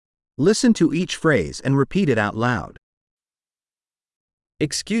Listen to each phrase and repeat it out loud.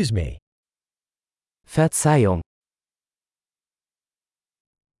 Excuse me. Verzeihung,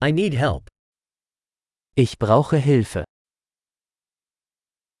 I need help. ich brauche Hilfe.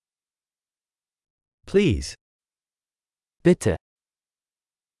 Please. Bitte,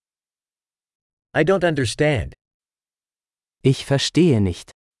 I don't understand. ich verstehe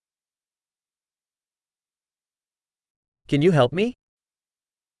nicht. Can you help me?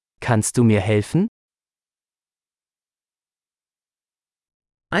 Kannst du mir helfen?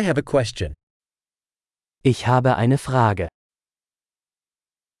 I have a question. Ich habe eine Frage.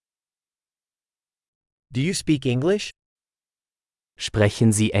 Do you speak English?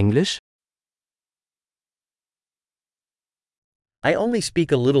 Sprechen Sie Englisch? I only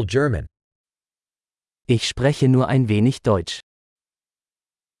speak a little German. Ich spreche nur ein wenig Deutsch.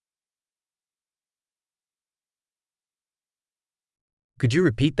 Could you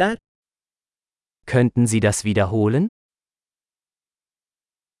repeat that? Könnten Sie das wiederholen?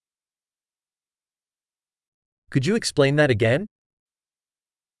 Could you explain that again?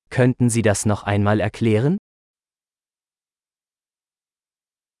 Könnten Sie das noch einmal erklären?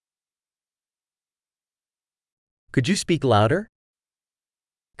 Could you speak louder?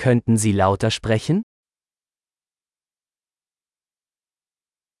 Könnten Sie lauter sprechen?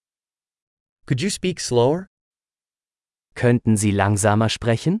 Could you speak slower? Könnten Sie langsamer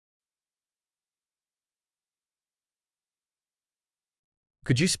sprechen?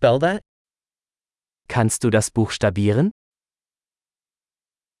 Could you spell that? Kannst du das buchstabieren?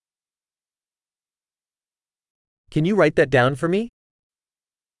 Can you write that down for me?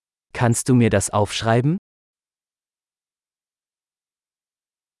 Kannst du mir das aufschreiben?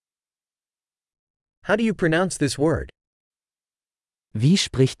 How do you pronounce this word? Wie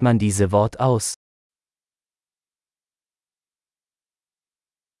spricht man diese Wort aus?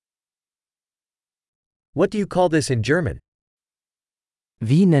 What do you call this in German?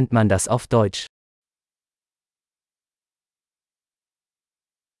 Wie nennt man das auf Deutsch?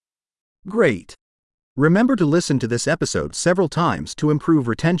 Great! Remember to listen to this episode several times to improve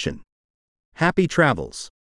retention. Happy travels!